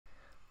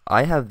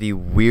I have the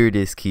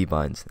weirdest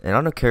keybinds, and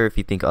I don't care if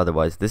you think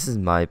otherwise. This is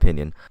my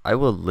opinion. I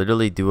will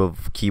literally do a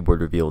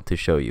keyboard reveal to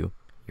show you.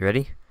 You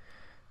ready?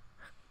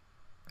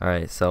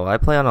 Alright, so I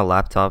play on a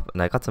laptop,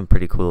 and I got some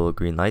pretty cool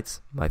green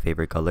lights, my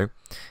favorite color.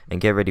 And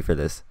get ready for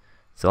this.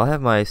 So I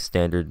have my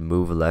standard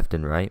move left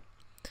and right,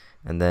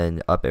 and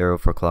then up arrow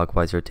for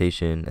clockwise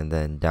rotation, and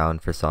then down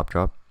for stop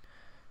drop.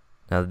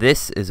 Now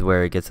this is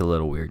where it gets a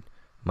little weird.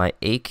 My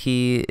A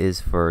key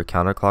is for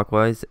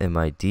counterclockwise, and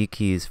my D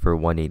key is for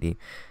 180.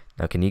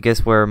 Now can you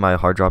guess where my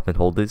hard drop and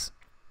hold is?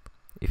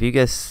 If you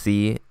guess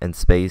C and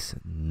space,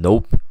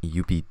 nope,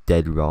 you be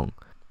dead wrong.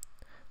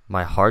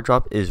 My hard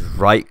drop is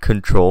right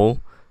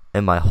control,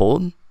 and my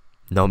hold,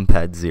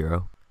 Numpad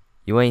 0.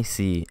 You ain't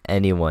see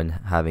anyone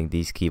having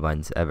these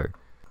keybinds ever.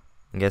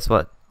 And guess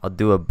what? I'll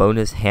do a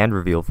bonus hand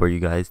reveal for you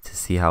guys to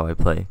see how I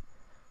play.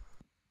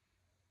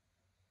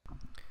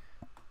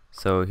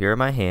 So here are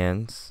my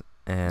hands,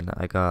 and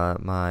I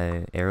got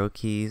my arrow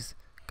keys,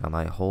 got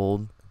my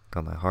hold,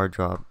 got my hard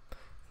drop,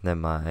 and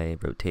then my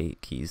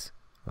rotate keys,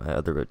 my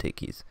other rotate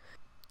keys.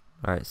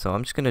 Alright, so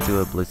I'm just gonna do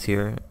a blitz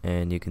here,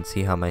 and you can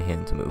see how my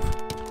hands move.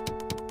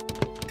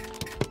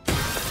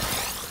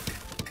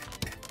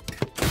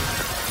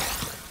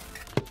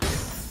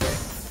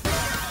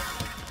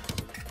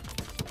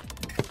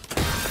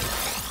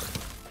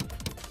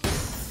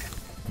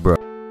 Bro.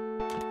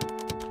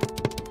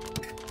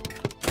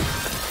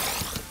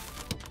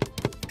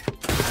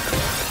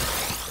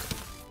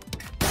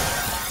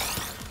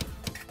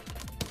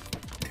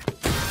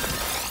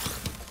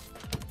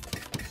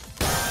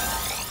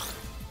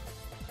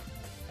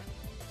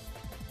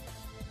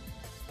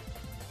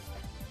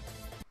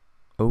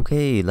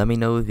 Okay, let me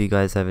know if you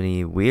guys have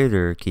any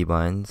weirder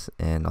keybinds,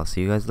 and I'll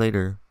see you guys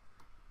later.